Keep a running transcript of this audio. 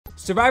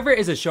Survivor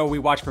is a show we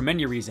watch for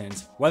many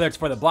reasons, whether it's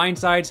for the blind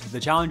sides,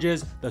 the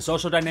challenges, the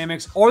social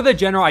dynamics, or the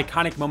general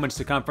iconic moments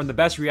to come from the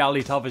best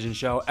reality television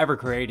show ever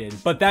created.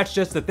 But that's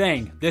just the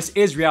thing, this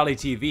is reality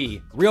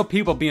TV, real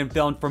people being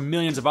filmed for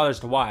millions of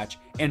others to watch.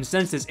 And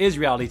since this is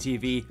reality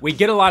TV, we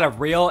get a lot of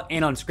real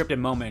and unscripted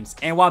moments.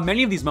 And while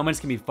many of these moments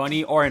can be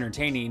funny or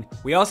entertaining,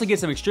 we also get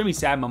some extremely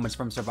sad moments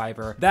from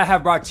Survivor that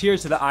have brought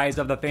tears to the eyes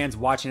of the fans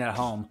watching at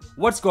home.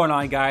 What's going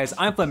on, guys?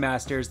 I'm Flip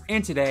Masters,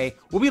 and today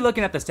we'll be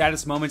looking at the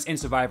saddest moments in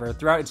Survivor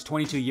throughout its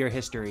 22-year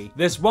history.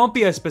 This won't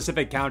be a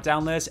specific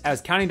countdown list, as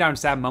counting down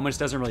sad moments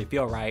doesn't really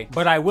feel right,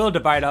 but I will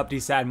divide up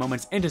these sad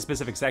moments into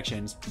specific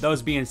sections,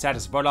 those being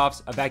saddest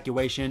vote-offs,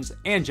 evacuations,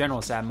 and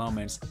general sad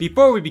moments.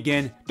 Before we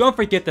begin, don't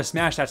forget to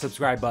smash that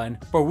subscribe button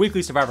for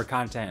weekly Survivor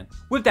content.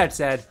 With that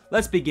said,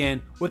 let's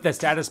begin with the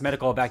saddest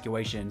medical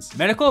evacuations.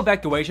 Medical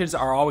evacuations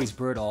are always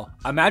brutal.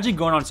 Imagine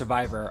going on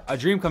Survivor, a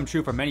dream come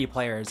true for many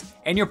players,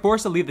 and you're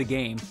forced to leave the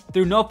game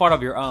through no fault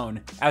of your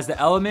own, as the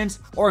elements,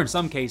 or in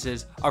some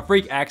cases, a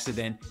freak accident,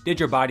 did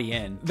your body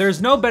in.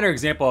 There's no better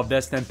example of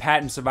this than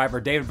Pat in Survivor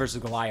David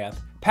vs.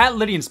 Goliath. Pat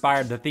literally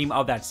inspired the theme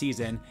of that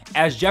season,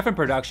 as Jeff in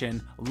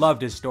production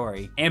loved his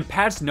story. And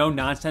Pat's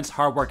no-nonsense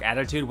hard work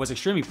attitude was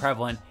extremely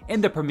prevalent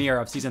in the premiere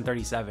of season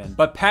 37.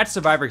 But Pat's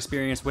Survivor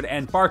experience would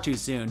end far too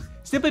soon,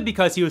 simply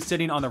because he was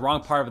sitting on the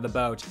wrong part of the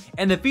boat,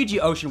 and the Fiji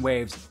ocean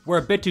waves were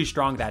a bit too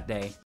strong that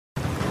day.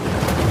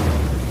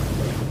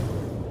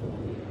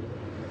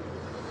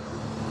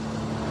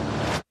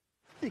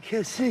 You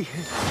can't see.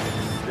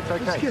 It's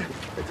okay.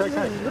 It's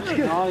okay.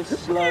 Nice,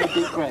 slow,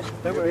 deep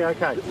breath. Don't worry,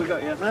 okay. We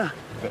got you.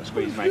 Bit of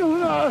squeeze, mate. We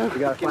got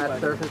a flat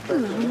surface.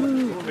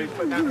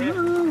 Put down here.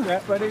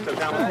 Yeah, ready? Put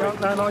down one.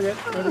 No, not yet.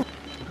 Ready.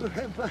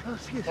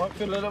 Might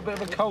feel a little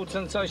bit of a cold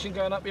sensation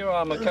going up your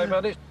arm, okay,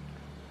 buddy?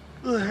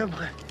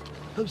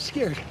 I'm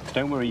scared.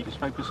 Don't worry, you just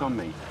focus on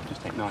me.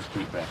 Just take nice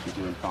deep breaths. You're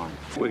doing fine.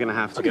 We're going to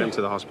have to get him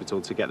to the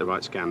hospital to get the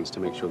right scans to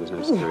make sure there's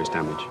no serious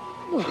damage.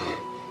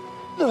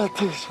 Not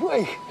this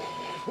way.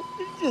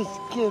 It just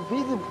can't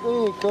be the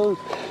way it goes.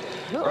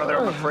 Brother,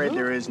 I'm afraid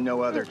there is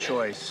no other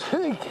choice.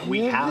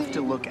 We have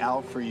to look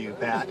out for you,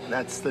 Pat.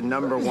 That's the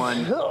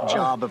 #1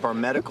 job of our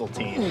medical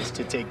team, is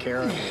to take care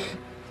of you.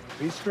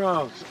 Be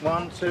strong.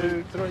 1,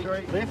 2, 3.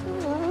 Lift.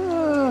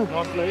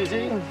 Not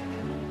lazy.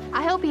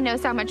 I hope he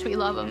knows how much we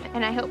love him,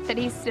 and I hope that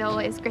he still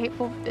is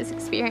grateful for this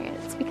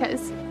experience,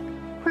 because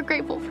we're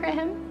grateful for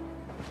him.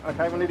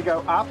 Okay, we need to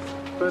go up,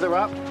 further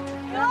up.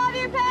 We love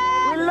you,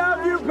 Pat! We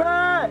love you,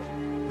 Pat!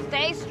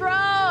 Stay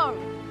strong!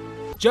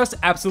 Just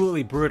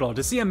absolutely brutal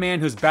to see a man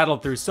who's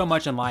battled through so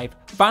much in life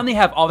finally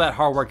have all that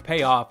hard work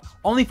pay off,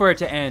 only for it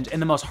to end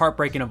in the most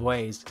heartbreaking of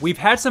ways. We've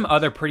had some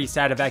other pretty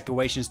sad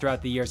evacuations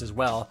throughout the years as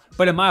well,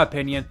 but in my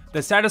opinion,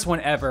 the saddest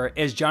one ever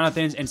is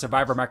Jonathan's in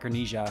Survivor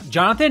Micronesia.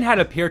 Jonathan had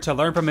appeared to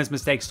learn from his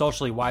mistakes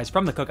socially wise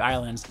from the Cook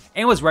Islands,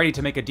 and was ready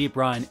to make a deep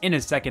run in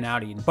his second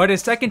outing. But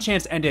his second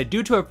chance ended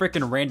due to a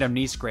freaking random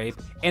knee scrape,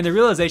 and the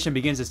realization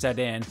begins to set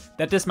in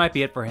that this might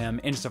be it for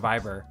him in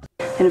Survivor.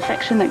 An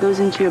infection that goes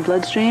into your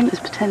bloodstream is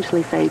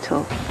potentially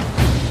fatal.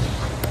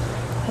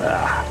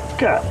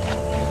 God.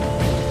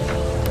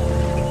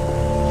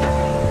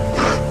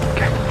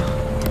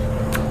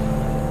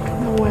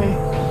 No way.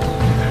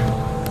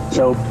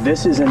 So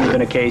this isn't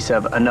even a case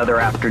of another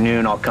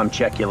afternoon, I'll come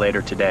check you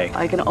later today.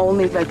 I can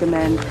only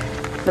recommend,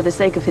 for the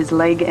sake of his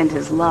leg and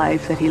his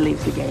life, that he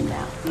leaves the game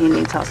now. He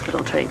needs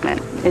hospital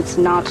treatment. It's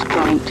not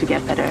going to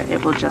get better.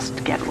 It will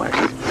just get worse.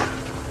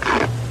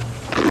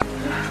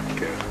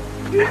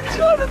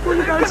 Jonathan,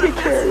 we gotta take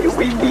care of you.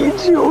 We need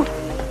you.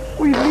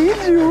 We need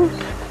you.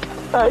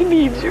 I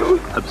need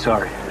you. I'm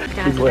sorry.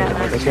 Guys,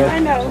 I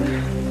know.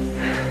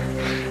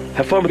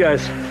 Have fun,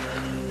 guys.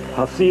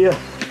 I'll see you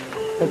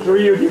at the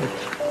reunion.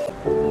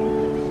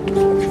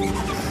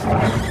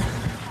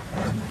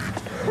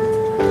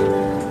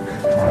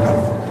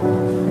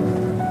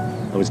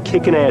 I was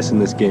kicking ass in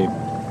this game.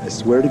 I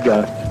swear to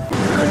God.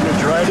 Couldn't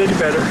have tried any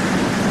better.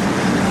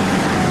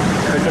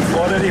 Couldn't have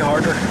fought any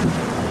harder.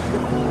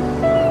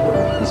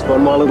 It was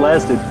fun while it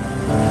lasted.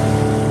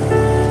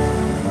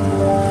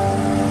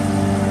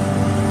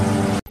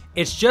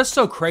 It's just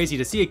so crazy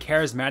to see a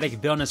charismatic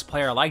villainous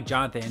player like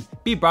Jonathan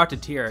be brought to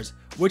tears,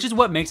 which is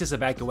what makes this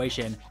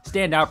evacuation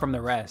stand out from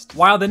the rest.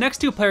 While the next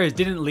two players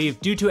didn't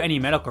leave due to any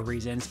medical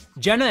reasons,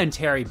 Jenna and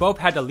Terry both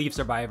had to leave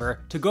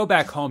Survivor to go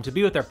back home to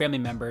be with their family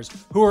members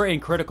who were in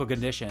critical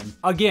condition.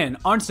 Again,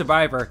 on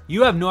Survivor,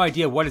 you have no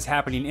idea what is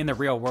happening in the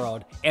real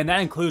world, and that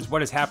includes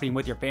what is happening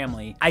with your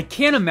family. I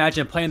can't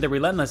imagine playing the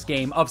relentless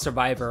game of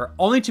Survivor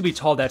only to be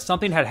told that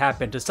something had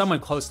happened to someone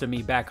close to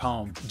me back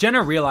home.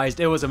 Jenna realized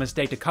it was a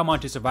mistake to come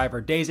onto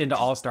Survivor days into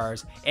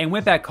All-Stars and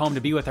went back home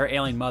to be with her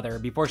ailing mother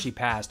before she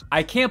passed.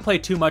 I can't play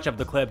too much of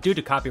the clip due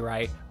to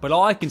copyright, but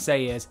all I can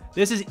say is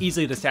this is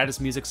easily the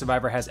saddest music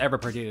Survivor has ever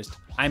produced.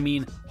 I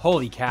mean,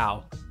 holy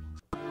cow.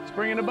 Let's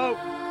bring in a boat.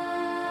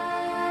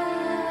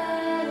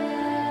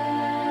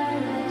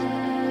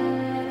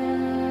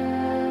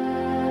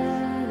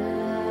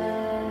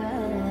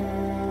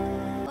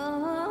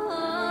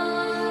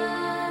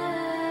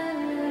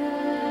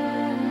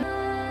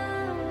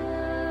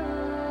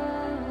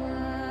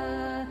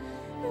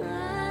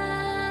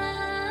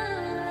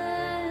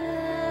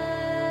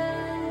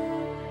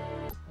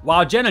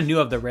 While Jenna knew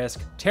of the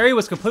risk, Terry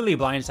was completely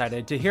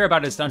blindsided to hear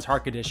about his son's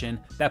heart condition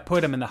that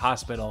put him in the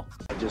hospital.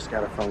 I just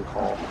got a phone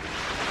call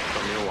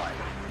from your wife.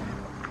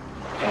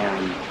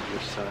 And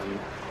your son,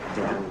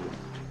 Danny,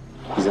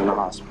 he's in the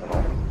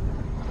hospital.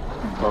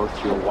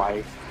 Both your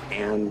wife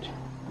and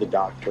the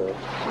doctor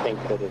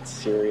think that it's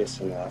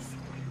serious enough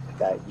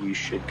that you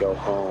should go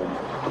home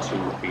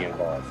to be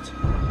involved.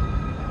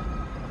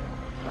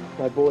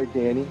 My boy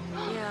Danny,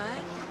 Yeah.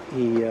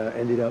 he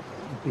ended up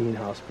being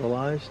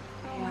hospitalized.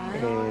 Yeah.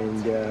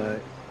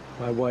 And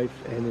my wife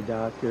and the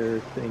doctor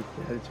think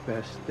that it's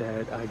best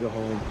that I go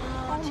home.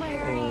 Oh my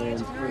And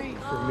God.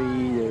 for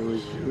me,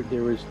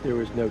 there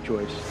was no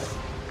choice.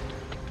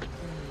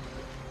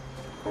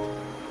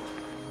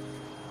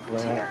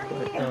 But,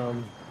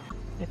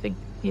 I think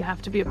you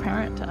have to be a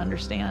parent to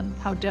understand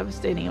how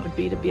devastating it would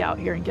be to be out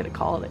here and get a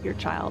call that your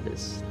child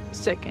is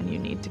sick and you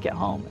need to get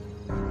home.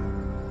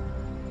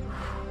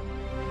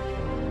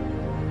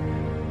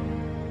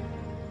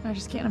 I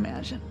just can't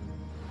imagine.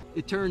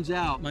 It turns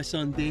out my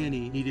son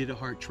Danny needed a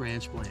heart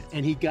transplant,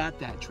 and he got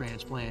that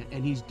transplant,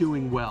 and he's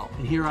doing well.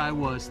 And here I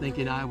was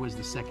thinking I was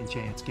the second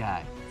chance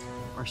guy.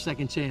 Our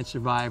second chance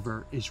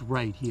survivor is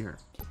right here.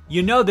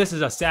 You know this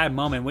is a sad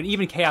moment when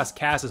even Chaos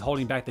Cast is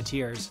holding back the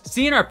tears.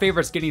 Seeing our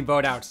favorites getting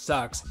voted out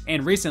sucks,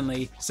 and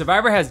recently,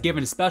 Survivor has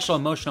given special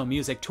emotional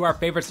music to our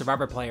favorite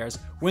Survivor players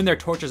when their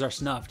torches are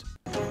snuffed.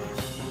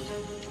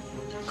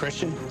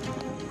 Christian,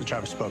 the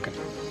tribe has spoken.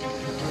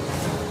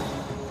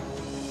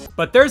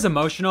 But there's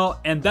emotional,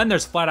 and then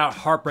there's flat out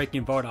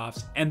heartbreaking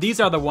vote-offs, and these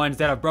are the ones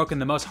that have broken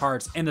the most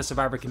hearts in the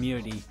Survivor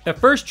community. The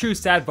first true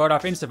sad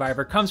vote-off in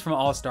Survivor comes from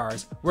All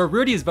Stars, where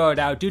Rudy is voted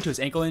out due to his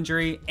ankle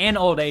injury and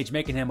old age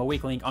making him a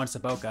weak link on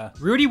Saboka.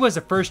 Rudy was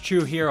the first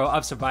true hero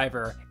of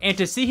Survivor, and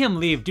to see him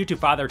leave due to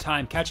father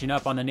time catching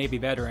up on the Navy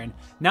veteran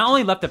not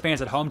only left the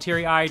fans at home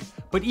teary-eyed,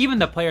 but even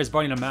the players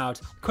voting him out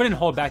couldn't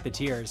hold back the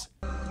tears.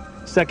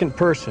 Second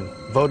person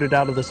voted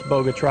out of the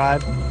Saboga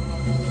tribe,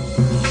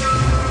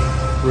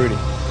 Rudy.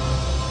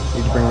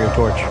 Need to bring me a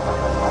torch.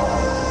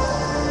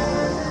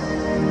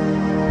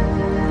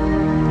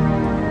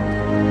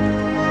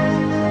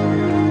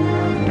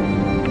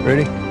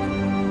 Rudy,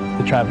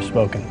 the tribe has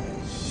spoken.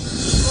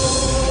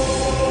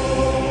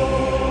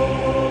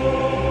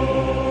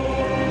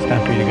 It's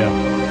time for you to go.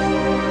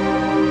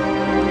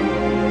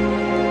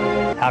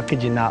 How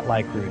could you not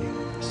like Rudy?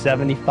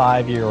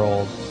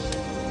 75-year-old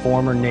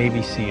former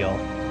Navy SEAL,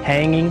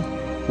 hanging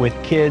with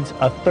kids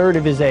a third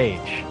of his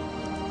age.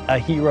 A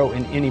hero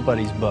in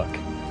anybody's book.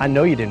 I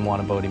know you didn't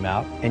want to vote him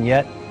out, and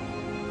yet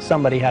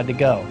somebody had to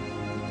go,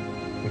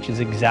 which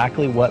is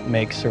exactly what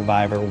makes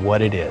Survivor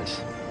what it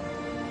is.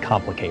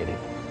 Complicated.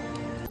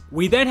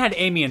 We then had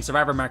Amy in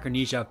Survivor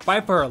Micronesia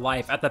fight for her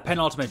life at the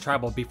penultimate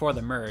tribal before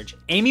the merge.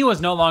 Amy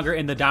was no longer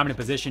in the dominant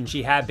position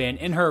she had been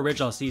in her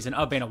original season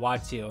of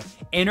Vanuatu,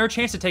 and her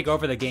chance to take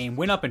over the game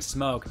went up in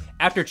smoke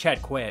after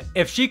Chet quit.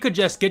 If she could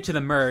just get to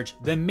the merge,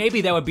 then maybe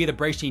that would be the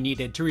break she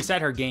needed to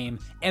reset her game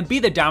and be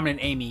the dominant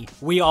Amy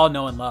we all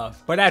know and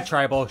love. But at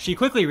tribal, she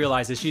quickly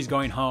realizes she's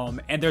going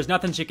home, and there's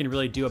nothing she can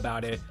really do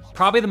about it.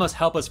 Probably the most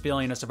helpless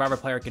feeling a Survivor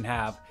player can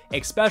have,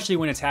 especially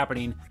when it's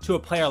happening to a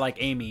player like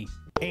Amy.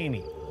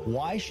 Amy,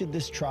 why should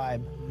this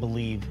tribe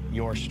believe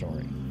your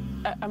story?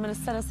 I'm going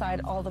to set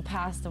aside all the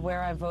past of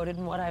where I voted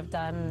and what I've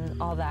done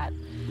and all that.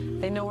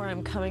 They know where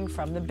I'm coming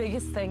from. The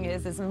biggest thing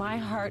is my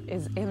heart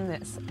is in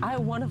this. I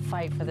want to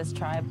fight for this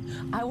tribe.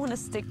 I want to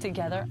stick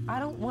together. I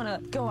don't want to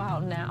go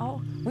out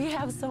now. We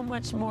have so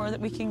much more that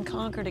we can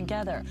conquer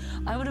together.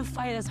 I want to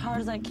fight as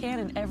hard as I can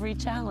in every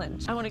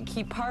challenge. I want to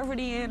keep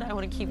Parvati in. I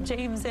want to keep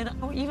James in.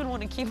 I even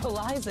want to keep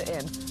Eliza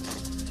in.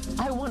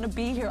 I want to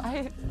be here.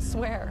 I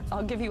swear,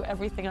 I'll give you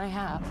everything I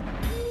have.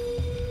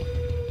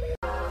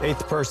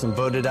 Eighth person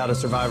voted out of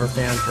Survivor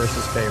fans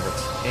versus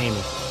favorites. Amy.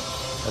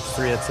 That's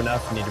 3. That's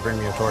enough. You need to bring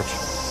me a torch.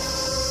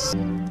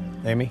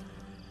 Amy,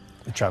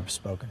 the tribe has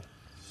spoken.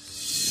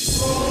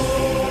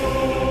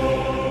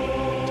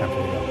 Time for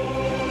you to go.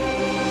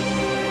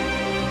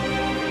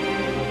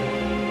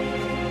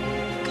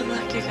 Good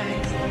luck, you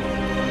guys.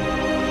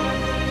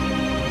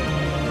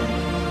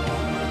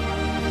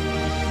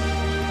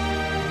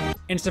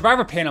 In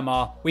Survivor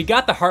Panama, we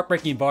got the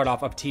heartbreaking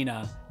vote-off of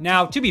Tina.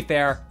 Now, to be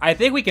fair, I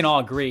think we can all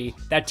agree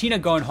that Tina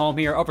going home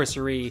here over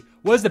Suri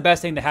was the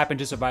best thing that happened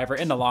to Survivor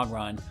in the long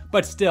run.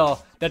 But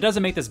still, that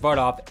doesn't make this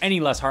vote-off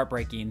any less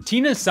heartbreaking.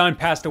 Tina's son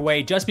passed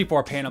away just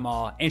before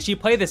Panama, and she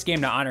played this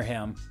game to honor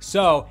him.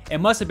 So, it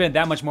must have been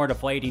that much more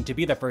deflating to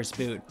be the first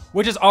boot,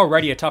 which is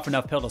already a tough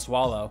enough pill to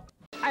swallow.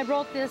 I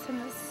wrote this in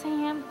the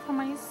sand for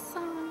my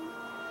son,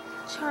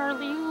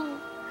 Charlie,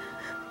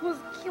 who was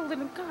killed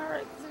in a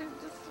car accident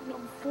just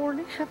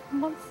 4.5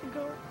 months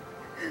ago.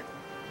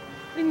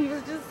 And he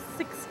was just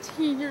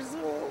 16 years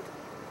old.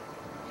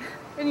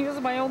 And he was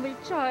my only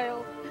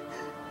child.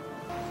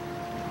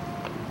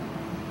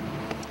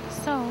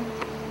 So,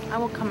 I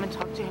will come and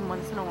talk to him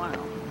once in a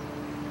while.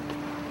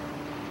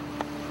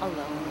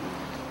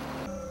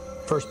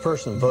 Alone. First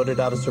person voted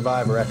out of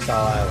Survivor,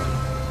 Exile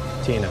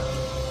Island. Tina,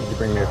 need to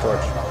bring me your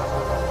torch.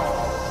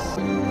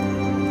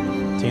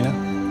 Tina,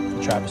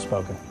 the tribe has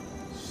spoken.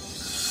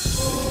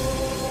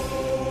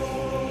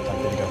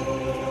 Time to go.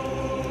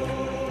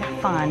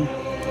 Have fun.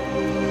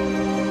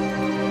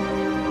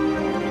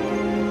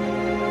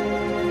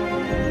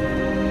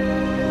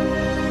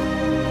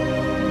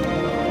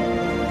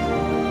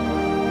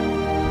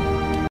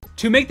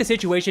 To make the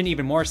situation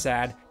even more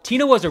sad,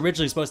 Tina was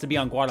originally supposed to be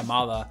on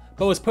Guatemala,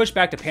 but was pushed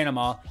back to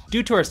Panama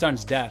due to her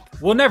son's death.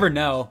 We'll never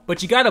know,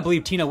 but you gotta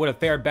believe Tina would have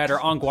fared better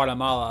on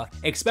Guatemala,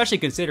 especially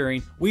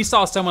considering we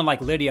saw someone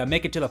like Lydia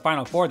make it to the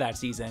Final Four that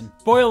season.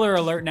 Spoiler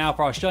alert now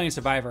for Australian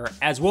Survivor,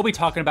 as we'll be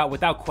talking about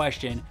without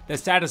question the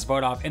saddest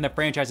vote-off in the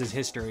franchise's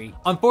history.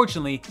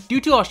 Unfortunately,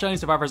 due to Australian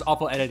Survivor's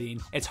awful editing,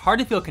 it's hard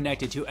to feel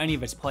connected to any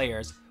of its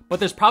players. But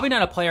there's probably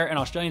not a player in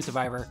Australian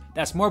Survivor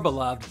that's more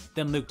beloved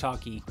than Luke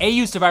Talkie.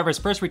 AU Survivor's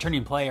first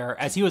returning player,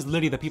 as he was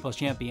literally the people's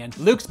champion.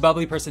 Luke's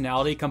bubbly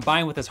personality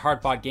combined with his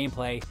hard-fought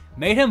gameplay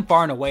made him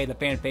far and away the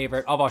fan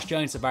favorite of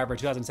Australian Survivor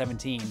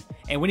 2017.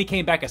 And when he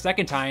came back a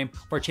second time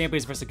for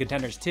Champions vs.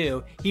 Contenders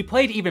 2, he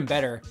played even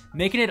better,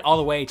 making it all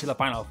the way to the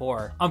Final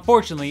Four.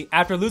 Unfortunately,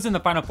 after losing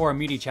the Final Four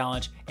immunity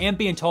challenge and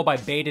being told by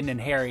Baden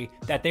and Harry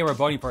that they were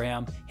voting for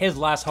him, his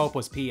last hope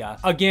was Pia.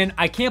 Again,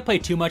 I can't play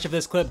too much of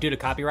this clip due to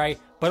copyright,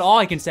 but all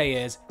I can say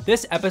is,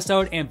 this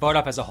episode and vote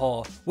off as a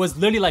whole was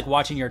literally like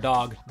watching your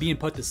dog being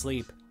put to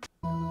sleep.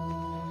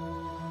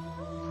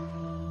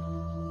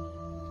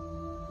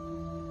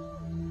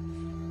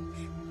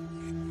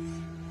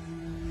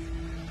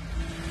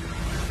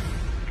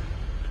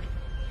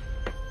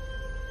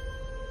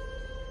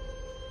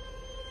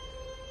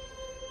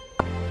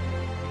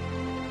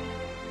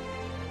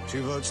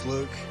 Two votes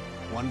Luke,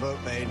 one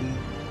vote Baden,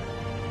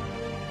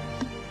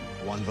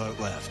 one vote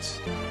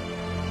left.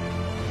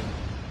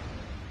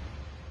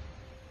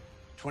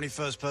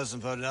 21st person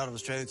voted out of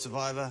Australian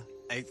Survivor,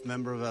 8th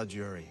member of our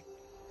jury.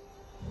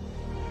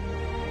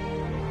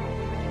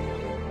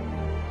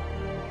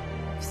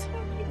 That's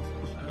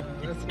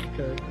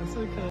okay. That's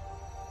okay.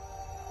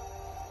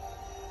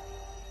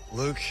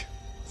 Luke,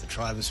 the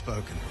tribe has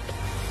spoken.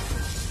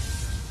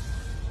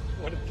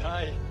 What a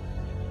tie.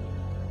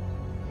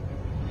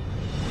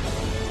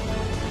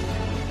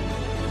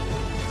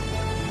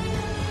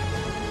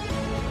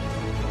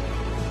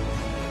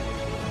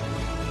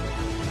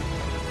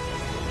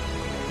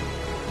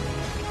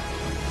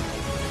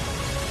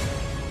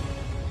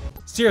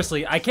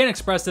 Seriously, I can't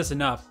express this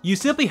enough. You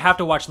simply have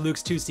to watch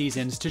Luke's 2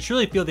 seasons to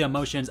truly feel the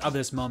emotions of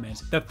this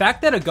moment. The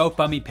fact that a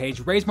GoFundMe page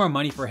raised more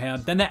money for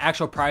him than the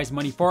actual prize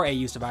money for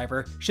AU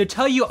Survivor should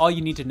tell you all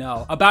you need to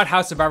know about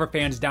how Survivor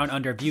fans down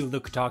under view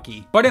Luke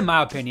Talkie. But in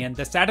my opinion,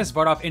 the saddest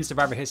vote-off in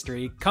Survivor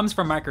history comes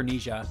from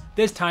Micronesia,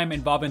 this time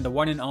involving the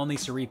one and only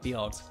Cirie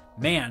Fields.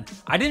 Man,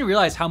 I didn't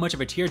realize how much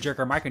of a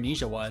tearjerker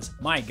Micronesia was.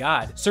 My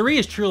god. Cirie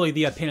is truly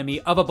the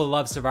epitome of a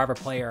beloved Survivor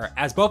player,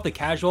 as both the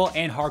casual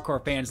and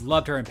hardcore fans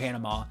loved her in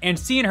Panama. And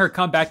seeing her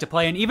come back to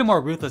play an even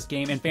more ruthless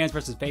game in Fans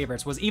vs.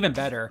 Favorites was even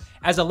better.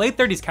 As a late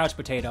 30s couch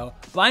potato,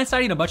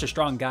 blindsiding a bunch of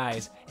strong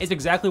guys is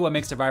exactly what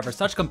makes Survivor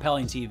such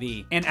compelling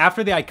TV. And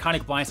after the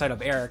iconic blindside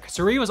of Eric,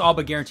 Cirie was all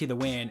but guaranteed the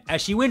win, as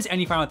she wins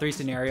any Final 3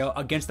 scenario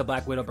against the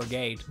Black Widow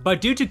Brigade.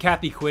 But due to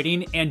Kathy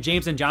quitting and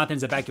James and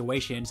Jonathan's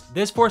evacuations,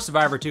 this forced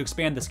Survivor to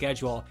expand the schedule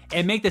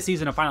and make the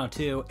season a Final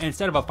 2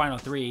 instead of a Final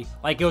 3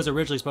 like it was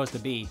originally supposed to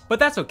be. But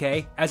that's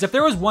okay, as if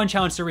there was one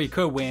challenge Cirie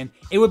could win,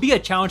 it would be a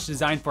challenge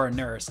designed for a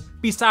nurse.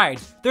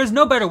 Besides, there's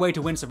no better way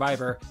to win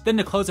Survivor than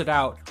to close it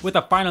out with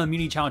a final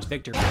immunity challenge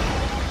victory.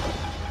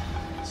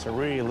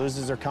 Cirie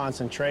loses her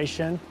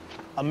concentration.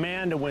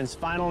 Amanda wins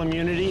final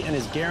immunity and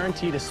is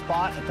guaranteed a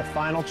spot at the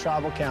final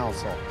tribal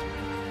council.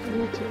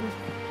 Me too.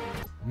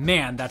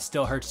 Man, that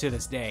still hurts to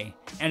this day.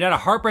 And at a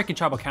heartbreaking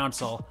tribal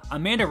council,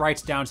 Amanda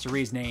writes down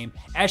Cirie's name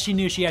as she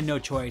knew she had no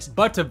choice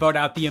but to vote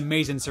out the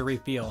amazing Cirie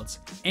Fields.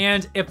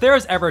 And if there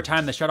was ever a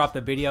time to shut off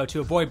the video to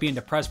avoid being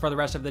depressed for the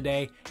rest of the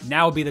day,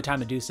 now would be the time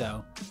to do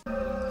so.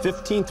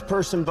 15th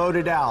person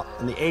voted out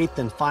and the 8th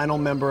and final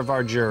member of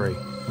our jury.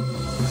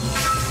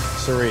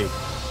 Cirie,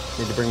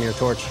 need to bring me your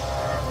torch?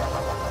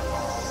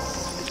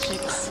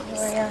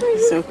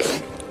 It's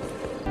okay.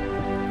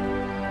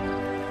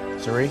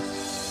 Cirie,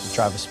 the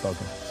tribe has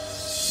spoken.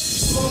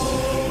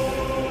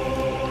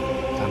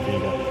 Time for you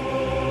to go.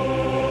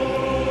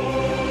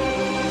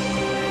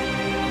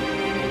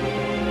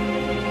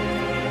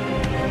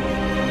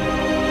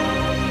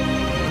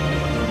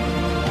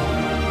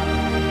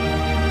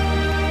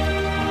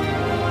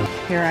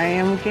 Here I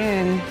am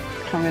again,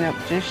 coming up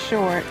just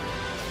short.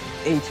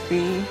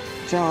 HB,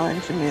 John,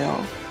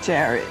 Jamil,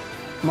 Jared,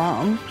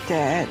 Mom,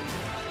 Dad,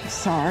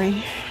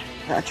 sorry.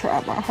 I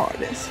tried my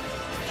hardest.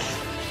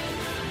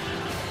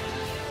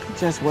 It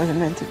just wasn't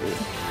meant to be.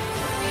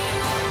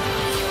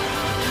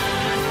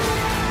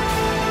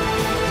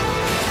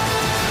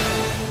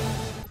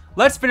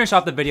 Let's finish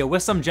off the video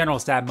with some general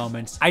sad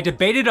moments. I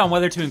debated on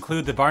whether to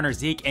include the Varner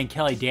Zeke and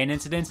Kelly Dan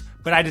incidents,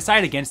 but I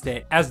decided against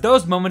it, as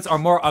those moments are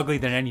more ugly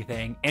than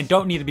anything, and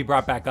don't need to be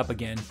brought back up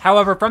again.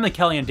 However, from the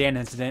Kelly and Dan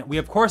incident, we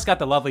of course got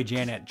the lovely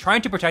Janet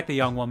trying to protect the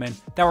young woman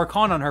that were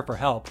calling on her for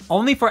help,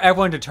 only for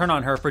everyone to turn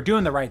on her for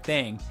doing the right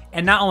thing.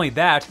 And not only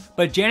that,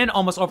 but Janet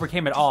almost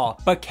overcame it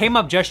all, but came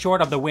up just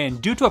short of the win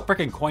due to a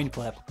freaking coin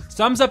flip.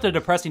 Sums up the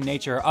depressing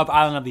nature of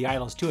Island of the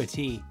Idols to a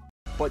T.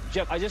 But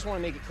Jeff, I just want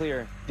to make it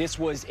clear, this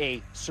was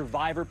a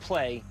survivor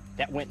play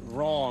that went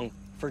wrong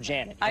for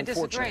Janet. I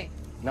disagree.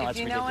 No, if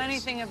you know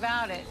anything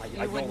about it,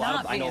 you would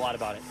not be. I know a lot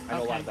about it. I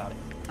know a lot about it.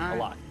 A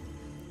lot.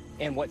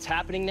 And what's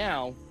happening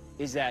now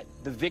is that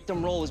the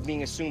victim role is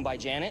being assumed by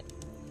Janet,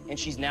 and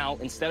she's now,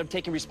 instead of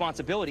taking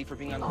responsibility for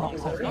being on the wrong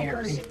side of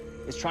numbers,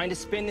 is trying to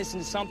spin this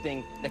into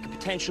something that could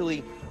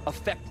potentially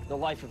affect the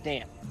life of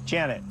Dan.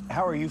 Janet,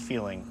 how are you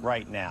feeling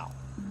right now?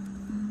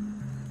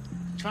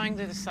 Trying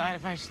to decide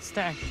if I should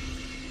stay.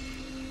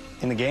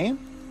 In the game?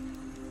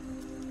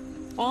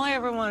 All I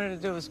ever wanted to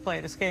do was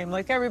play this game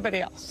like everybody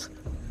else.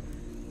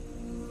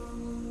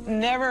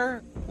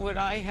 Never would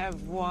I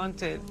have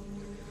wanted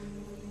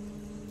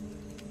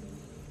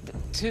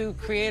to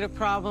create a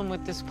problem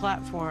with this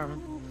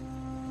platform.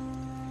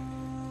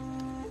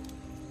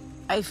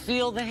 I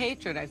feel the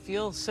hatred. I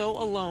feel so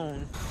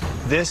alone.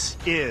 This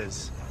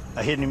is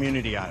a hidden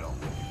immunity idol.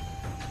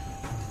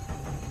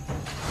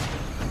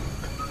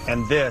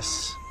 And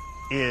this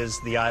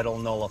is the idol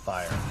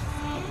nullifier.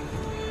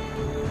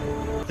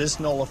 This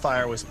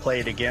nullifier was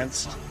played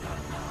against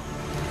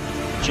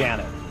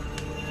Janet.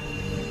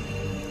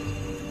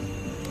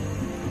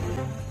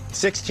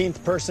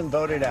 16th person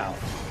voted out.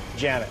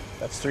 Janet.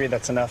 That's 3,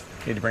 that's enough.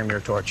 Need to bring me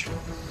your torch.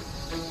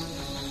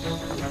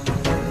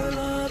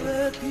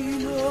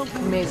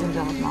 Amazing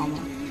job, Mama.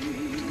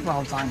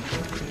 Well done.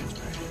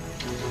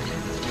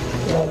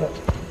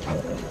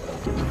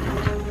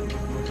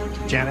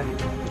 Janet,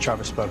 the tribe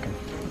has spoken.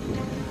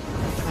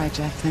 Bye,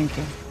 Jeff. Thank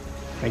you.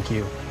 Thank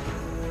you.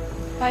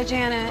 Bye,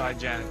 Janet. Bye,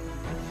 Janet.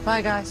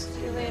 Bye, guys.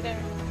 See you later.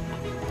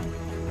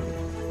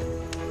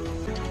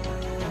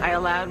 I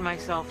allowed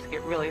myself to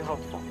get really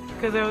hopeful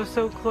because I was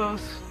so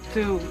close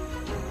to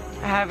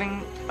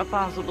having a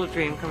possible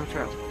dream come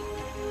true.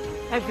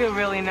 I feel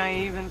really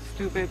naive and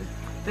stupid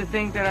to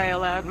think that I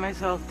allowed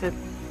myself to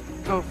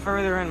go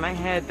further in my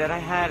head that I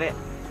had it,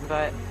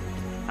 but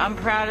I'm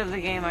proud of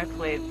the game I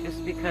played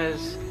just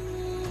because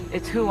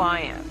it's who I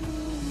am.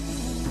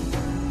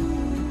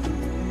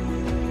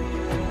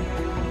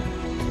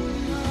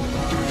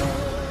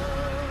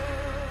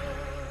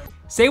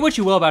 Say what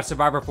you will about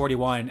Survivor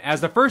 41,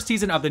 as the first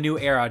season of the new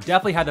era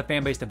definitely had the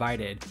fanbase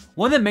divided.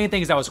 One of the main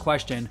things that was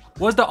questioned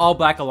was the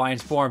all-black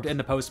alliance formed in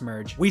the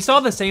post-merge. We saw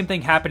the same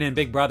thing happen in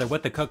Big Brother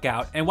with the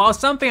cookout, and while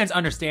some fans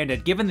understand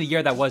it given the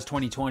year that was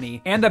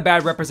 2020 and the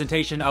bad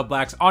representation of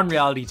blacks on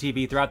reality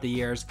TV throughout the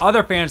years,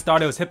 other fans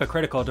thought it was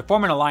hypocritical to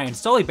form an alliance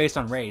solely based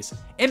on race.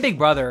 In Big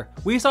Brother,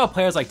 we saw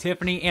players like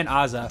Tiffany and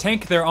Azza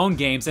tank their own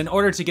games in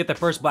order to get the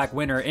first black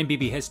winner in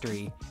BB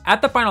history.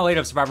 At the final 8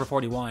 of Survivor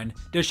 41,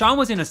 Deshaun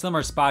was in a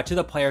similar spot to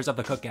the players of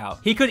the cookout.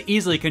 He could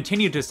easily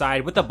continue to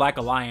side with the Black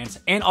Alliance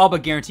and all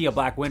but guarantee a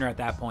black winner at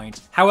that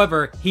point.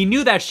 However, he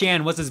knew that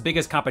Shan was his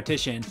biggest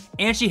competition,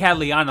 and she had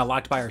Liana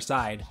locked by her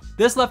side.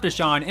 This left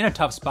Deshaun in a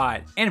tough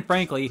spot, and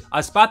frankly,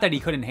 a spot that he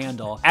couldn't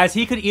handle, as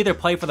he could either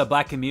play for the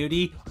black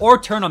community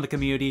or turn on the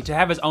community to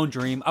have his own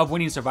dream of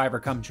winning Survivor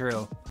come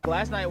true.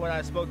 Last night when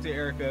I spoke to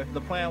Erica,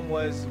 the plan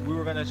was we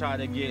were gonna try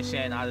to get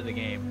Shan out of the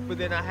game. But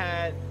then I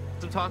had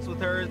some talks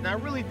with her, and I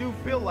really do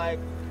feel like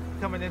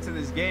coming into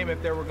this game, if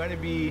there were gonna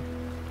be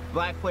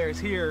black players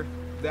here,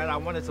 that I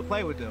wanted to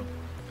play with them.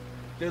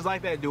 There's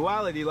like that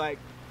duality, like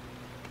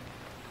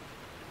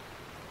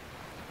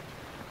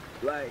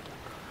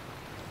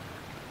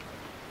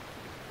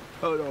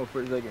hold on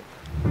for a second.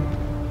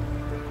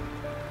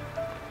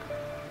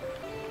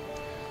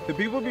 The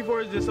people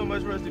before is just so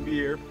much for us to be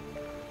here,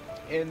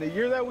 and the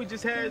year that we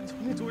just had,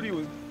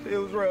 2020, it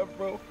was rough,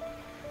 bro.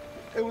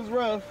 It was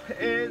rough,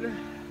 and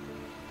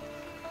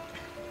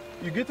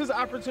you get this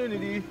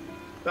opportunity,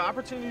 the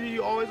opportunity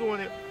you always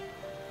wanted,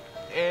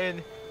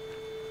 and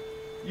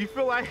you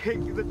feel like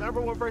the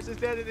 #1 person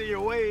standing in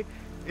your way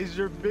is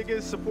your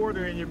biggest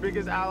supporter and your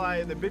biggest ally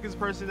and the biggest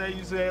person that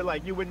you said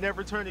like you would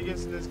never turn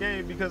against in this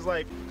game, because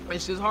like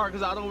it's just hard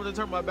because I don't want to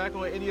turn my back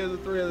on any of the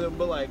 3 of them,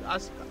 but like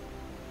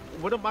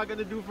what am I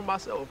gonna do for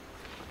myself?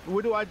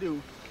 What do I do?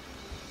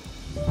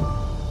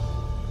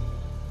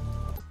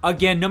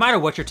 Again, no matter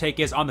what your take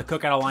is on the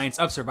Cookout Alliance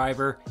of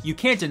Survivor, you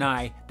can't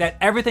deny that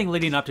everything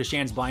leading up to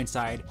Shan's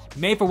blindside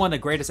made for one of the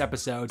greatest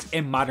episodes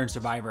in modern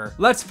Survivor.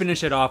 Let's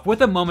finish it off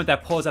with a moment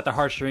that pulls at the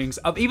heartstrings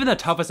of even the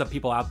toughest of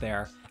people out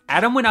there.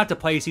 Adam went out to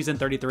play season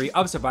 33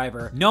 of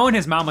Survivor, knowing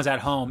his mom was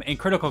at home in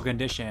critical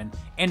condition,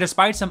 and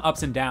despite some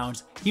ups and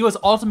downs, he was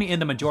ultimately in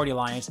the majority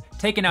alliance,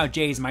 taking out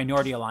Jay's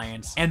minority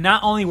alliance. And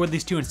not only were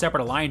these two in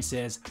separate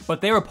alliances, but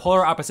they were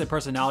polar opposite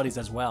personalities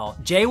as well.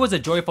 Jay was a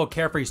joyful,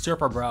 carefree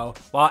surfer bro,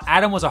 while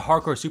Adam was a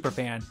hardcore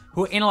superfan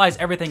who analyzed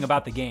everything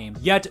about the game.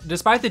 Yet,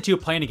 despite the two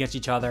playing against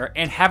each other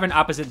and having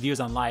opposite views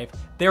on life,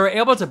 they were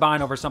able to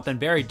bond over something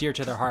very dear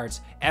to their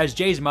hearts, as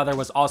Jay's mother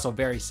was also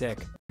very sick.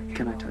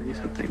 Can I tell you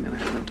something that I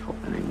haven't told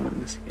anyone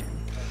in this game?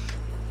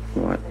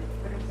 What?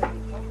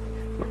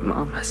 My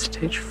mom has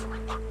stage 4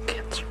 lung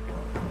cancer.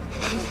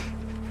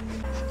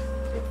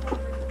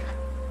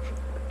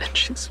 And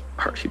she's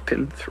already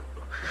been through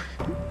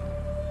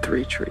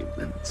 3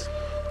 treatments.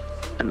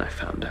 And I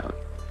found out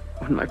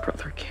when my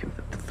brother came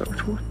that the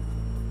 3rd one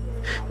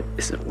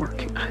isn't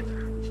working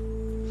either.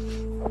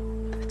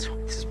 That's why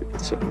this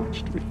means so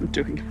much to me. I'm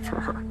doing it for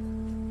her.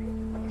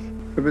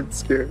 I've been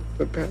scared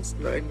for the past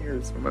 9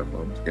 years when my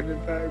mom's gonna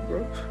die,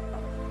 bro.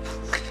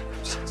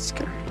 I'm so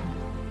scared.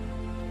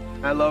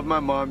 I love my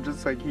mom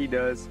just like he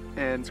does.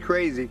 And it's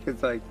crazy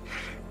because, like,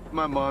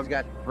 my mom's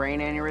got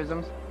brain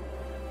aneurysms.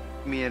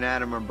 Me and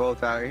Adam are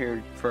both out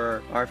here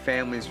for our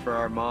families, for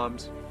our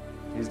moms.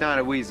 He's not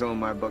a weasel in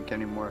my book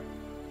anymore.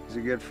 He's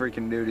a good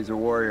freaking dude. He's a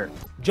warrior.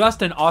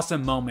 Just an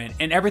awesome moment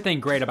and everything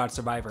great about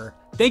Survivor.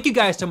 Thank you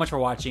guys so much for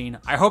watching.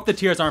 I hope the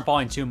tears aren't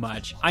falling too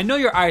much. I know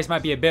your eyes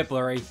might be a bit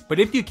blurry, but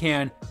if you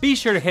can, be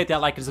sure to hit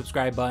that like and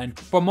subscribe button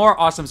for more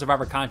awesome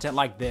Survivor content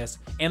like this.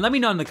 And let me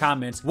know in the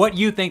comments what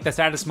you think the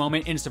saddest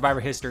moment in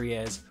Survivor history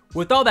is.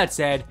 With all that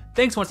said,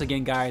 thanks once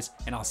again guys,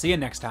 and I'll see you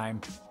next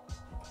time.